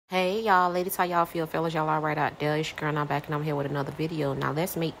Hey y'all, ladies, how y'all feel? Fellas, y'all all right out there? It's your girl, and I'm back, and I'm here with another video. Now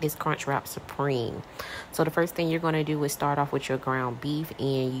let's make this crunch wrap supreme. So the first thing you're going to do is start off with your ground beef,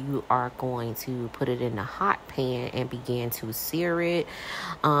 and you are going to put it in a hot pan and begin to sear it.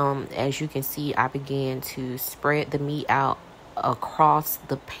 As you can see, I began to spread the meat out across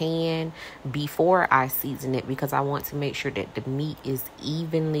the pan before I season it, because I want to make sure that the meat is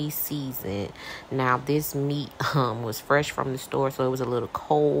evenly seasoned. Now this meat was fresh from the store, so it was a little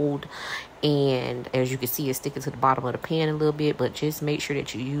cold, and as you can see, it's sticking to the bottom of the pan a little bit. But just make sure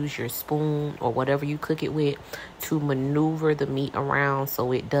that you use your spoon or whatever you cook it with to maneuver the meat around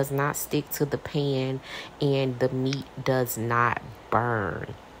so it does not stick to the pan and the meat does not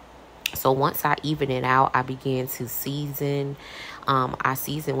burn. So once I even it out, I began to season. I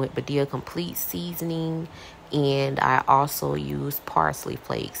season with Badia Complete seasoning, and I also use parsley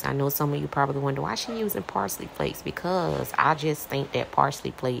flakes. I know some of you probably wonder why she using parsley flakes, because I just think that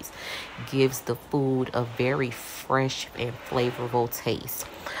parsley flakes gives the food a very fresh and flavorful taste.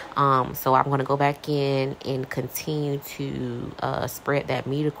 So I'm going to go back in and continue to spread that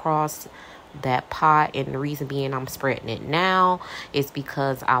meat across that pot. And the reason being I'm spreading it now is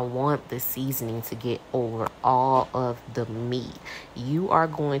because I want the seasoning to get over all of the meat. You are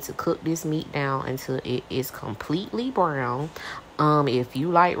going to cook this meat down until it is completely brown. If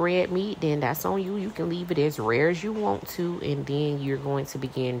you like red meat, then that's on you. You can leave it as rare as you want to, and then you're going to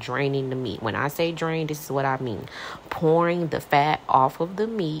begin draining the meat. When I say drain, this is what I mean. Pouring the fat off of the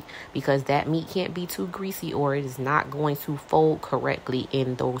meat, because that meat can't be too greasy or it is not going to fold correctly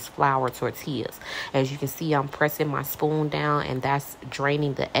in those flour tortillas. As you can see, I'm pressing my spoon down, and that's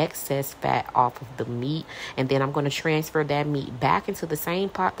draining the excess fat off of the meat. And then I'm going to transfer that meat back into the same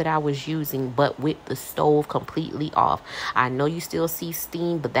pot that I was using, but with the stove completely off. I know you still see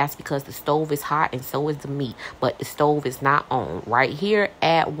steam, but that's because the stove is hot and so is the meat, but the stove is not on. Right here,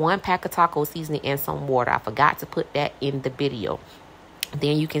 add 1 pack of taco seasoning and some water. I forgot to put that in the video.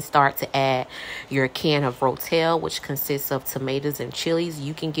 Then you can start to add your can of Rotel, which consists of tomatoes and chilies.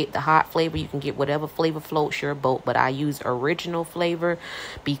 You can get the hot flavor. You can get whatever flavor floats your boat, but I use original flavor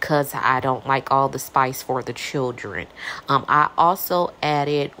because I don't like all the spice for the children. I also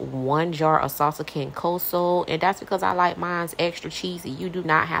added 1 jar of salsa can Queso, and that's because I like mine's extra cheesy. You do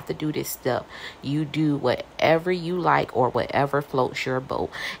not have to do this stuff. You do whatever you like or whatever floats your boat.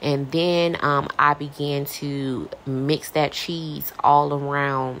 And then I began to mix that cheese all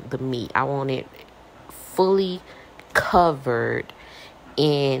around the meat. I want it fully covered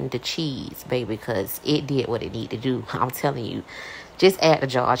in the cheese, baby, because it did what it needed to do. I'm telling you, just add the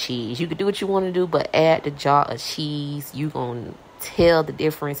jar of cheese. You can do what you want to do, but add the jar of cheese. You gonna tell the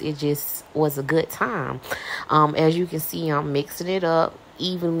difference. It just was a good time. As you can see, I'm mixing it up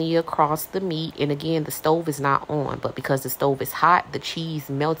evenly across the meat, and again, the stove is not on, but because the stove is hot, the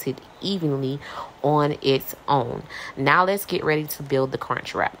cheese melted evenly on its own. Now let's get ready to build the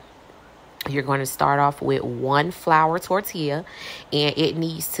crunch wrap. You're going to start off with 1 flour tortilla, and it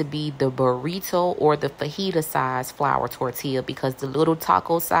needs to be the burrito or the fajita size flour tortilla, because the little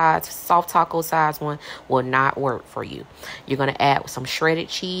taco size, soft taco size one will not work for you. You're going to add some shredded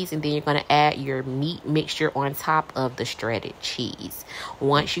cheese, and then you're going to add your meat mixture on top of the shredded cheese.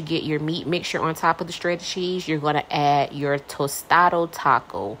 Once you get your meat mixture on top of the shredded cheese, you're going to add your tostado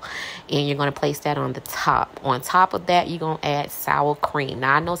taco, and you're going to place that on the top. On top of that, you're going to add sour cream.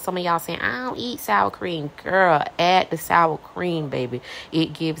 Now, I know some of y'all saying, I don't eat sour cream. Girl, add the sour cream, baby.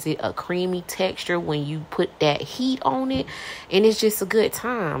 It gives it a creamy texture when you put that heat on it, and it's just a good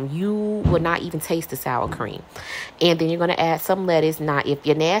time. You will not even taste the sour cream. And then you're going to add some lettuce. Now, if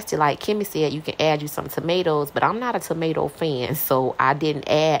you're nasty, like Kimmy said, you can add you some tomatoes, but I'm not a tomato fan, so I didn't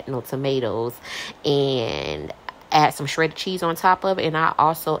add no tomatoes. And add some shredded cheese on top of it, and I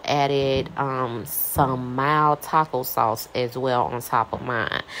also added some mild taco sauce as well on top of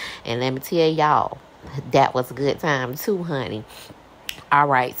mine. And let me tell y'all, that was a good time too, honey. All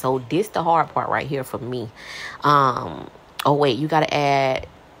right, so this the hard part right here for me. Oh wait, you gotta add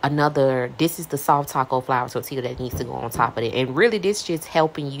another. This is the soft taco flour tortilla that needs to go on top of it, and really this just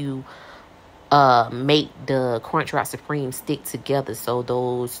helping you make the crunch wrap supreme stick together. So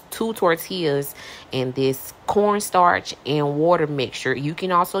those 2 tortillas and this cornstarch and water mixture, you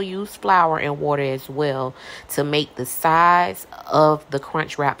can also use flour and water as well to make the sides of the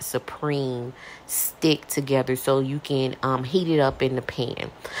crunch wrap supreme stick together, so you can heat it up in the pan.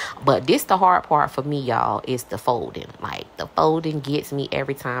 But this the hard part for me, y'all, is the folding. Like, the folding gets me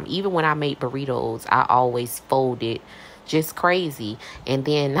every time. Even when I make burritos, I always fold it just crazy. And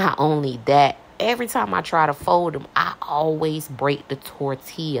then not only that, every time I try to fold them, I always break the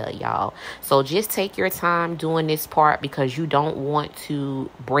tortilla, y'all. So just take your time doing this part because you don't want to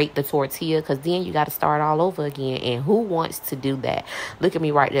break the tortilla, because then you got to start all over again. And who wants to do that? Look at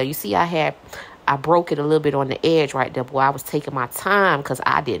me right there. You see I broke it a little bit on the edge right there. Boy, I was taking my time because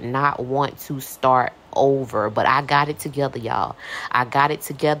I did not want to start over, but I got it together, y'all. I got it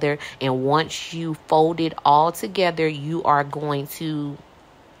together. And once you fold it all together, you are going to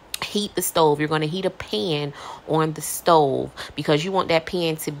heat the stove. You're going to heat a pan on the stove because you want that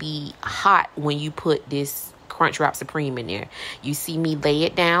pan to be hot when you put this Crunchwrap Supreme in there. You see me lay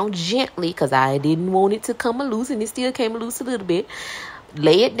it down gently because I didn't want it to come loose, and it still came loose a little bit.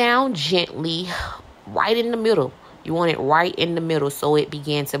 Lay it down gently right in the middle. You want it right in the middle so it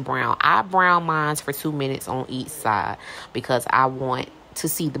began to brown. I brown mine for 2 minutes on each side because I want to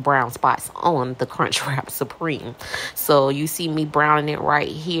see the brown spots on the Crunchwrap Supreme. So you see me browning it right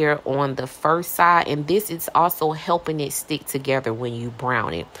here on the first side, and this is also helping it stick together when you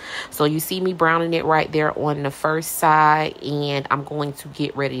brown it. So you see me browning it right there on the first side, and I'm going to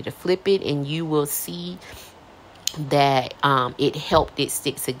get ready to flip it, and you will see that it helped it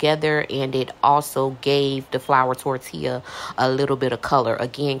stick together, and it also gave the flour tortilla a little bit of color.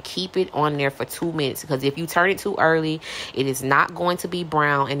 Again, keep it on there for 2 minutes because if you turn it too early, it is not going to be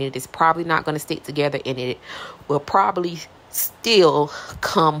brown, and it is probably not going to stick together, and it will probably still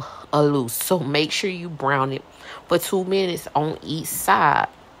come loose. So make sure you brown it for 2 minutes on each side.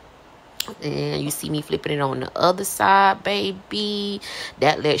 And you see me flipping it on the other side, baby.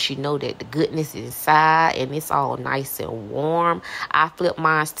 That lets you know that the goodness is inside and it's all nice and warm. I flipped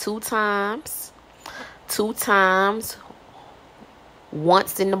mine 2 times. 2 times.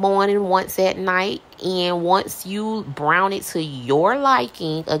 Once in the morning, once at night. And once you brown it to your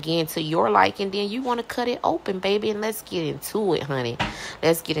liking, again, to your liking, then you want to cut it open, baby. And let's get into it, honey.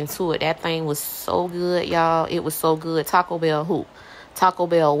 Let's get into it. That thing was so good, y'all. It was so good. Taco Bell who? Taco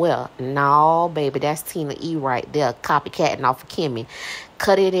Bell well? No, baby, that's Tina E right there, copycatting off of Kimmy.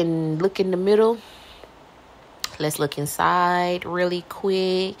 Cut it and look in the middle. Let's look inside really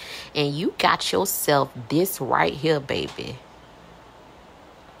quick. And you got yourself this right here, baby.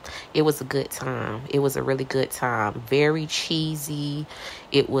 It was a good time. It was a really good time. Very cheesy.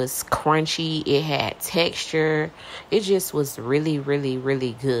 It was crunchy. It had texture. It just was really, really,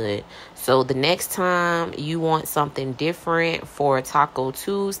 really good. So the next time you want something different for Taco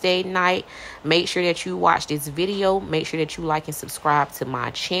Tuesday night, make sure that you watch this video. Make sure that you like and subscribe to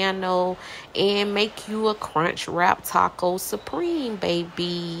my channel. And make you a Crunchwrap Taco Supreme,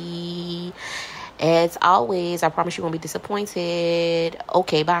 baby. As always, I promise you won't be disappointed.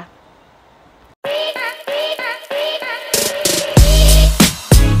 Okay, bye.